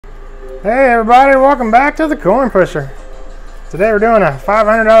Hey everybody, welcome back to the Coin Pusher. Today we're doing a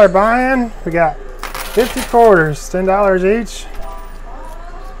 $500 buy-in. We got 50 quarters, $10 each.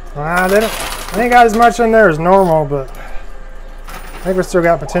 Wow, they ain't got as much in there as normal, but I think we still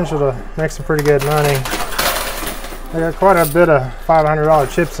got potential to make some pretty good money. I got quite a bit of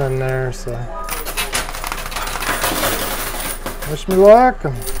 $500 chips in there, so wish me luck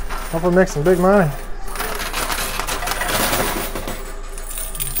and hopefully make some big money.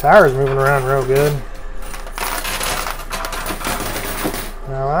 Tires moving around real good.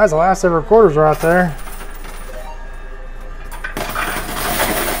 Now that's the last ever quarters right there.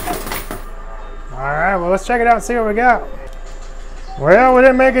 Alright, well let's check it out and see what we got. Well, we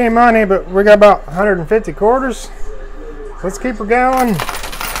didn't make any money, but we got about 150 quarters. Let's keep her going.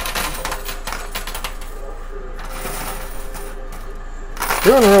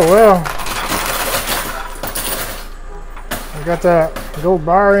 Doing real well. We got that gold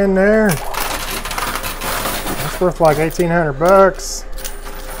bar in there. That's worth like 1,800 bucks.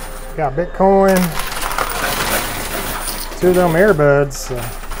 Got Bitcoin. 2 of them earbuds. So.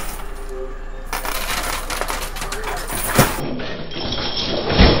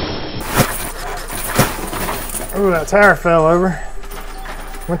 Ooh, that tire fell over.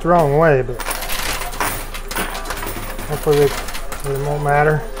 Went the wrong way, but hopefully it won't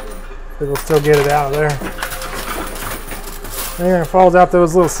matter. We'll still get it out of there. And it falls out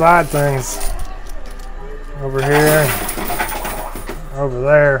those little side things over here and over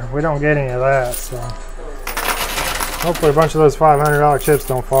there. We don't get any of that, so hopefully a bunch of those $500 chips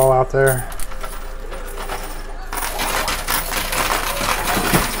don't fall out there.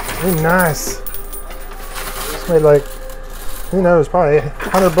 Ooh, nice. Just made like, who knows, probably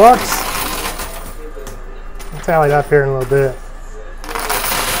 100 bucks. I'll tally it up here in a little bit.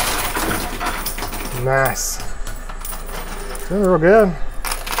 Nice. Doing real good.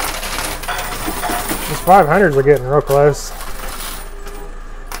 These 500s are getting real close.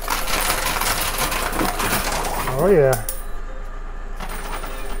 Oh yeah.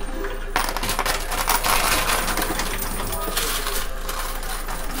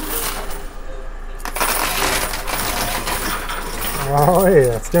 Oh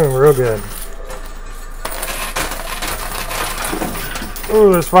yeah, it's doing real good.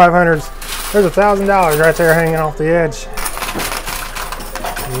 Ooh, there's 500s. There's $1,000 right there hanging off the edge.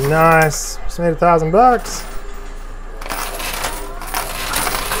 Nice. Just made 1,000 bucks.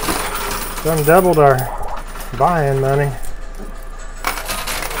 Done doubled our buy-in money.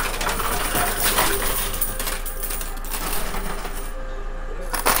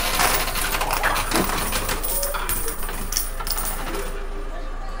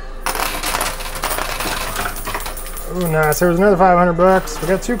 Ooh, nice. There was another 500 bucks. We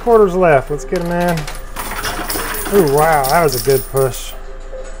got 2 quarters left. Let's get them in. Ooh, wow. That was a good push.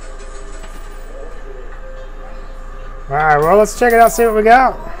 Alright, well, let's check it out, see what we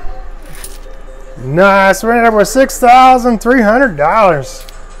got. Nice, we ended up with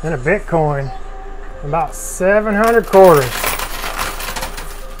 $6,300 in a Bitcoin. About 700 quarters.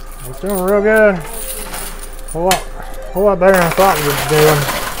 It's doing real good. Whole lot better than I thought we were doing.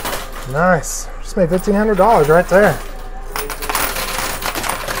 Nice. Just made $1,500 right there.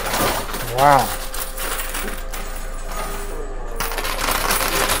 Wow.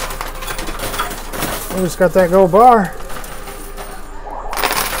 We just got that gold bar.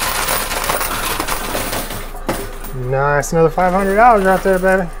 Nice, another $500 right there,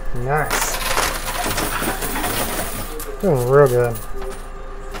 baby. Nice. Doing real good.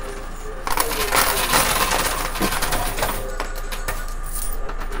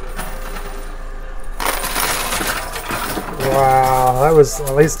 Wow, that was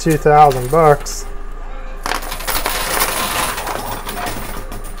at least 2,000 bucks.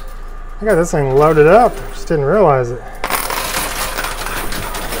 I got this thing loaded up. Just didn't realize it.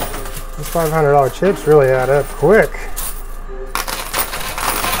 These $500 chips really add up quick.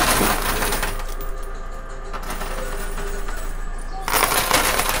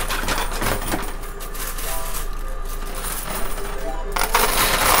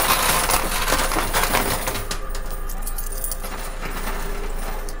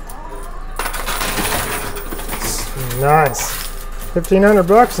 Nice. 1,500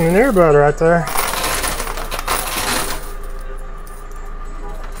 bucks in an earbud right there.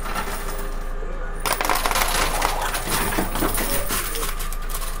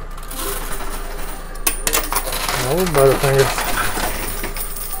 Old Butterfingers.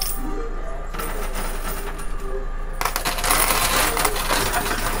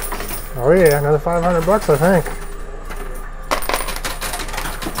 Oh yeah, another 500 bucks I think.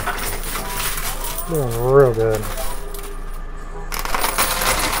 Doing real good.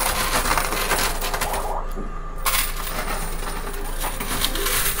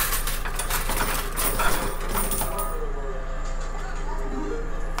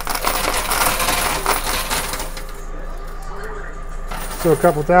 Still a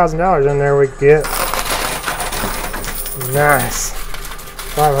couple $1,000s in there we could get. Nice.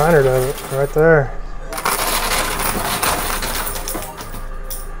 500 of it right there.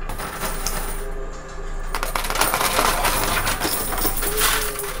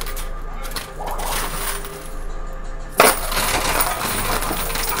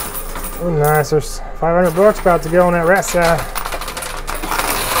 Oh, nice. There's 500 bucks about to go on that rat side.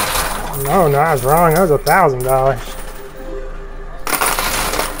 No, no, I was wrong. That was $1,000.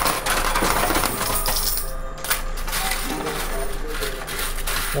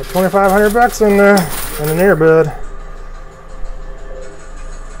 Got 2,500 bucks in there and an earbud.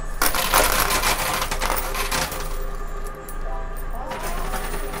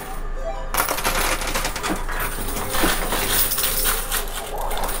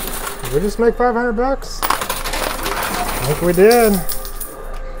 Did we just make 500 bucks? I think we did.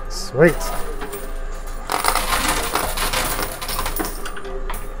 Sweet.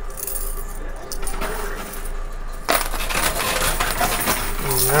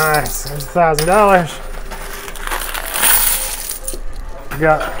 Nice. That's $1,000. We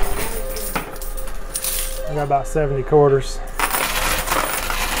got about 70 quarters.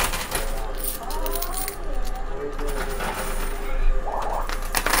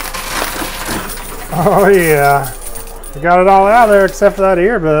 Oh yeah, we got it all out there except for that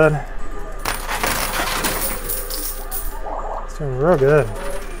earbud. It's doing real good.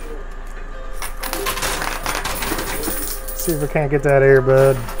 Let's see if we can't get that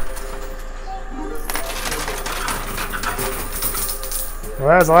earbud. Well,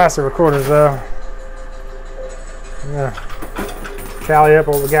 that was the last of the quarters though. I'm gonna tally up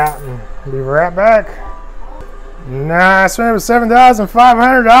what we got and be right back. Nice, we have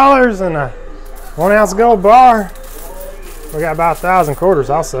 $7,500 and a 1 ounce gold bar. We got about 1,000 quarters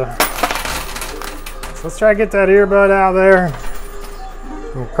also. So let's try to get that earbud out there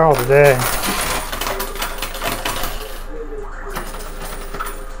and we'll call it a day.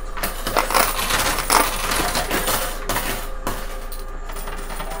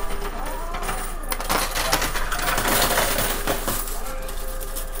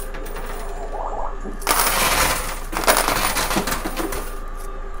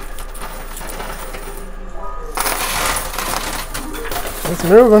 It's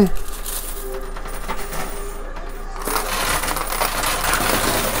moving.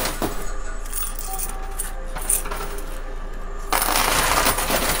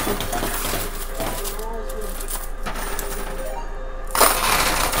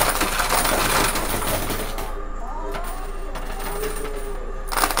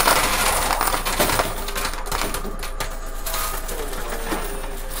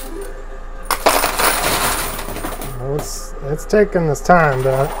 It's taking this time,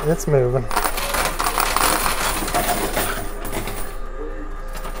 but it's moving.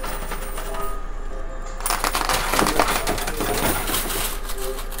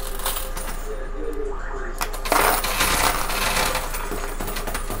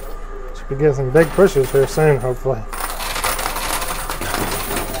 Should be getting some big pushes here soon, hopefully.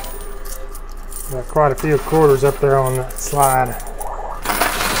 Got quite a few quarters up there on that slide,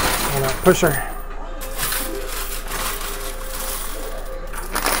 on that pusher.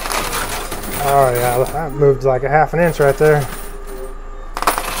 Oh yeah, that moved like a ½ inch right there.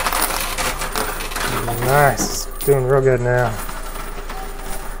 Nice, doing real good now.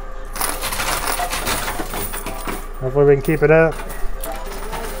 Hopefully we can keep it up.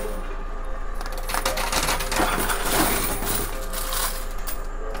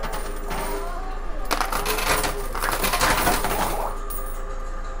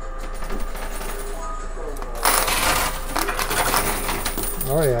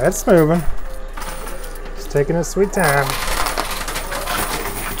 Oh yeah, it's moving. Taking his sweet time,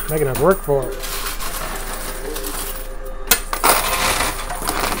 making us work for it.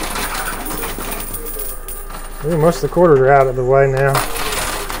 Ooh, most of the quarters are out of the way now.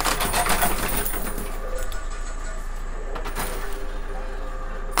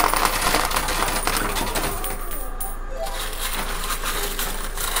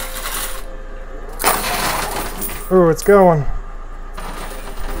 Ooh, it's going,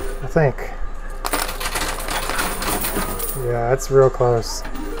 I think. Yeah, it's real close.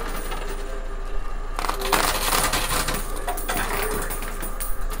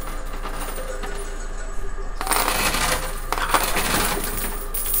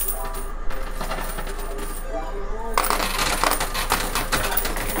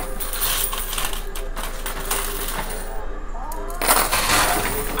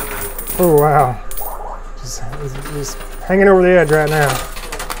 Oh wow, just hanging over the edge right now.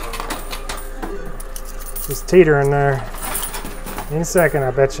 Just teetering there. Any second,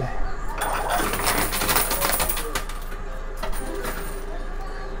 I bet you.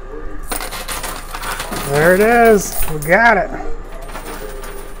 There it is. We got it.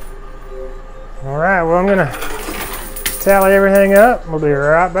 All right, well, I'm going to tally everything up. We'll be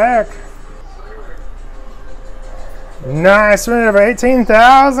right back. Nice, we have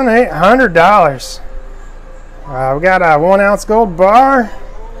 $18,800. We got a 1 ounce gold bar,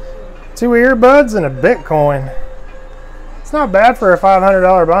 2 earbuds, and a Bitcoin. It's not bad for a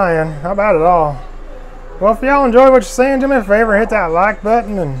 $500 buy-in. Not bad at all. Well, if y'all enjoy what you're seeing, do me a favor, hit that like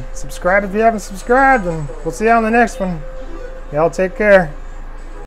button and subscribe if you haven't subscribed, and we'll see you on the next one. Y'all take care.